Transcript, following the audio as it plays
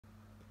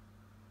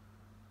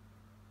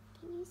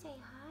say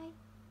hi?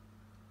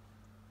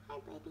 Hi,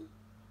 buddy.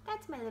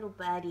 That's my little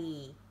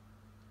buddy.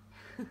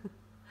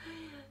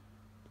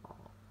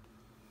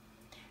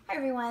 Hi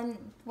everyone,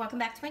 welcome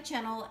back to my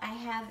channel. I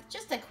have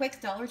just a quick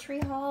Dollar Tree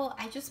haul.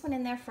 I just went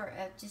in there for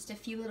just a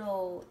few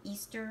little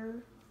Easter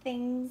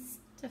things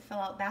to fill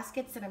out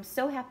baskets, and I'm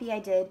so happy I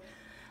did.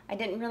 I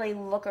didn't really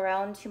look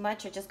around too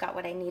much. I just got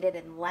what I needed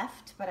and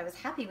left, but I was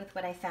happy with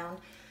what I found.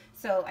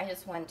 So I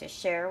just wanted to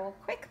share real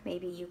quick.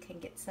 Maybe you can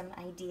get some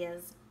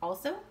ideas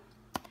also.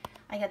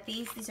 I got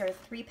these. These are a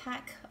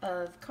 3-pack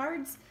of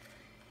cards.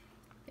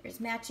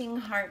 There's matching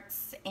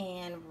hearts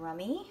and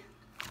rummy.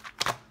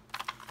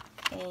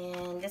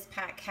 And this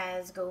pack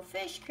has Go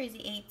Fish, Crazy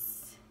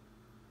Eights,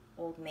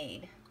 Old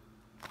Maid.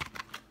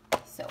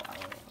 So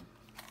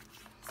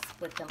I'll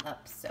split them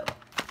up so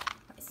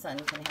my son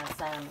can have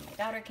some and my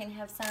daughter can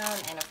have some.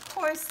 And of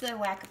course the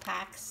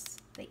Whack-A-Packs,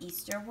 the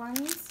Easter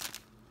ones.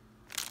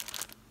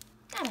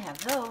 Gotta have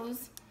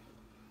those.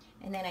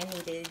 And then I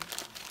needed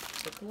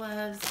the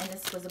gloves, and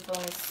this was a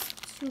bonus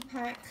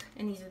 2-pack.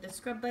 And these are the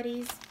Scrub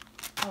Buddies.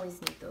 Always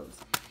need those.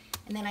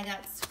 And then I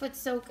got foot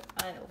soak.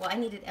 Well, I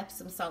needed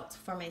Epsom salt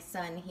for my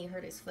son. He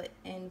hurt his foot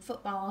in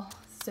football,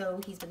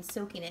 so he's been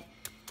soaking it.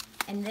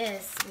 And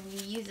this, when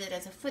you use it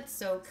as a foot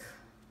soak,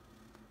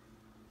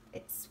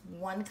 it's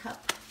 1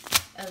 cup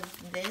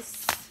of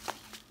this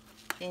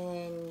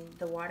in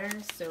the water.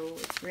 So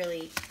it's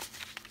really,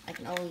 I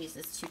can only use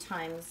this 2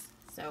 times.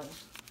 So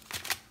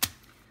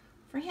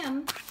for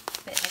him,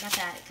 but I got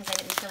that because I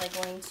didn't feel like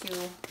going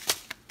to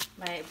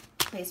my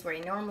place where I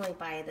normally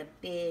buy the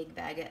big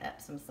bag of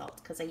Epsom salt,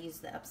 because I use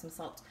the Epsom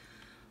salt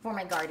for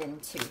my garden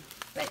too,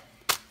 but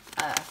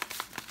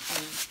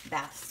and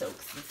bath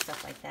soaks and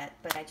stuff like that.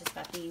 But I just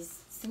got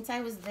these since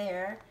I was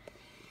there.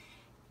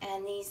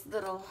 And these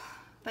little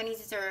bunnies,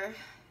 these are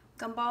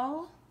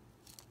gumball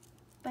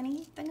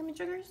bunny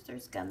thingamajiggers.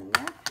 There's gum in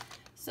there.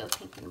 So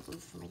pink and blue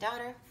for my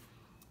daughter.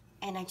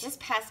 And I just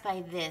passed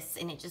by this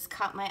and it just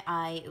caught my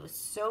eye. It was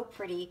so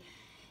pretty.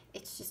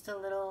 It's just a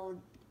little,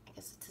 I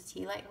guess it's a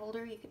tea light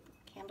holder. You could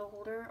candle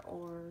holder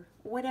or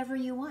whatever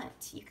you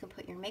want. You can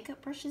put your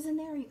makeup brushes in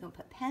there. You can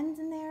put pens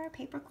in there,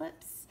 paper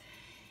clips.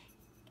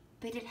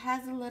 But it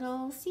has a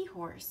little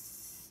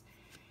seahorse.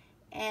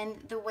 And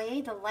the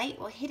way the light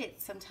will hit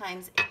it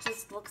sometimes, it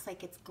just looks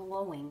like it's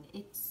glowing.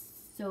 It's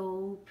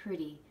so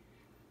pretty.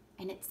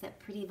 And it's that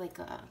pretty, like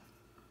a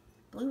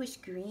bluish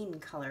green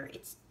color.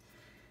 It's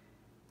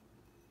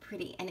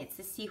pretty, and it's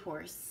a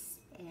seahorse.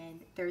 And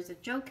there's a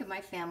joke in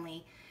my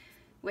family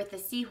with the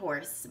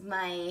seahorse.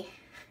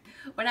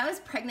 When I was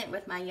pregnant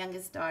with my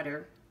youngest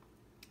daughter,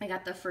 I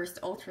got the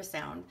first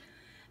ultrasound,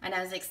 and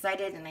I was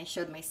excited, and I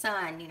showed my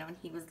son, you know, and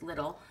he was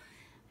little.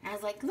 I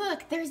was like,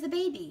 look, there's the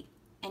baby.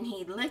 And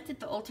he looked at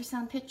the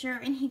ultrasound picture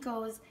and he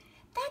goes,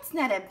 that's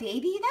not a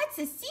baby, that's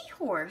a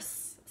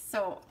seahorse.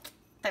 So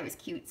that was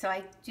cute. So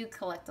I do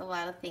collect a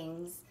lot of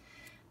things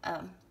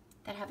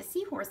that have a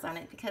seahorse on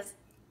it, because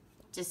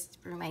it just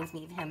reminds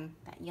me of him,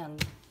 that young,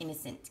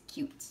 innocent,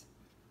 cute.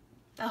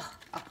 Oh,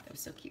 that was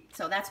so cute.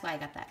 So that's why I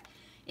got that.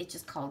 It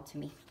just called to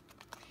me.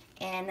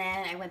 And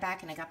then I went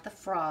back and I got the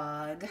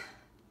frog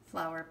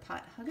flower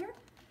pot hugger,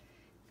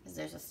 because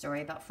there's a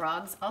story about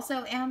frogs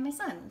also, and my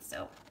son.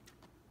 So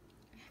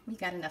we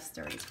got enough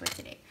stories for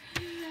today.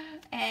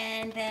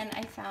 And then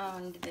I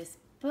found this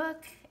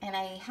book, and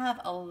I have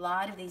a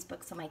lot of these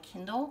books on my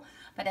Kindle,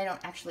 but I don't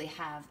actually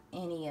have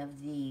any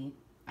of the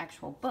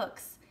actual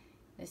books.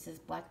 This is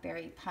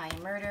Blackberry Pie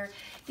Murder.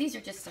 These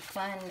are just a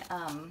fun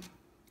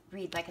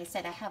read. Like I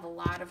said, I have a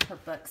lot of her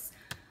books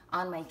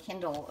on my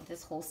Kindle of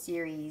this whole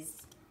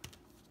series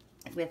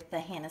with the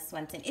Hannah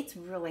Swenson. It's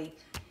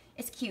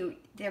cute.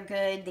 They're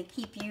good. They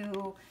keep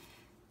you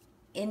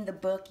in the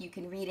book. You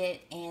can read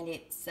it, and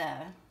it's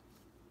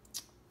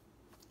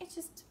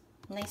just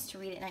nice to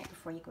read at night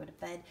before you go to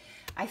bed.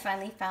 I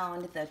finally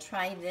found the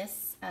Try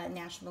This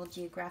National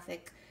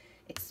Geographic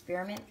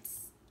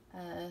experiments.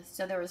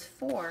 So there was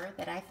 4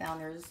 that I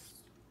found. There's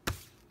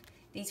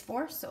these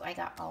 4, so I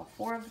got all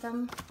 4 of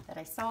them that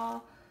I saw,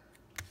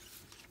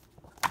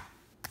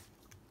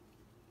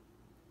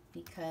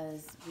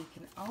 because we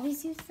can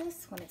always use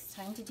this when it's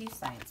time to do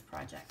science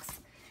projects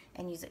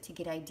and use it to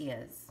get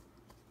ideas.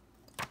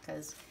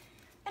 Because,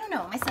 I don't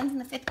know, my son's in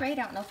the 5th grade.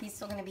 I don't know if he's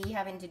still going to be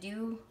having to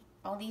do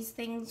all these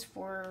things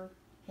for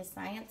his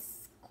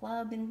science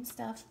club and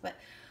stuff, but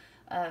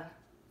I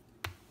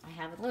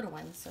have a little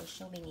one, so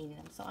she'll be needing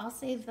them. So I'll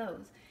save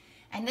those.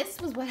 And this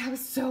was what I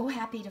was so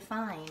happy to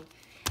find.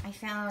 I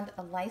found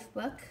a life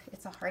book.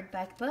 It's a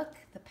hardback book,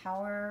 The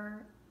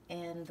Power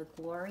and the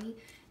Glory,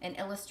 an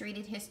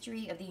illustrated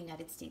history of the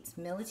United States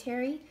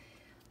military.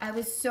 I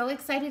was so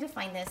excited to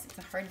find this. It's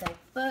a hardback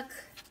book.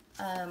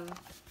 The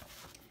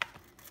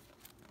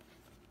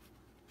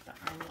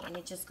Army, and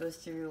it just goes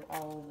through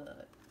all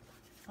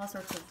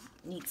sorts of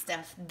neat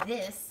stuff.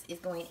 This is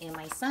going in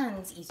my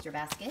son's Easter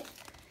basket,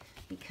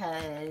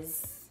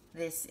 because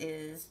this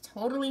is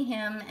totally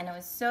him, and I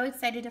was so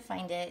excited to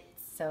find it.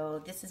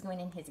 So this is going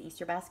in his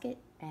Easter basket,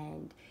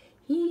 and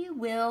he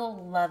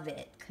will love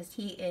it, because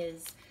he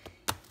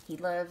He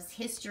loves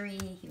history.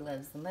 He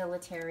loves the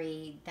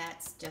military.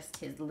 That's just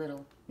his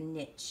little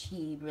niche.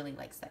 He really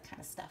likes that kind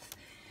of stuff.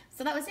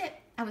 So that was it.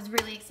 I was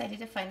really excited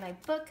to find my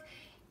book,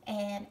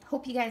 and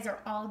hope you guys are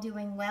all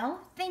doing well.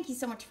 Thank you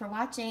so much for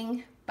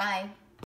watching. Bye.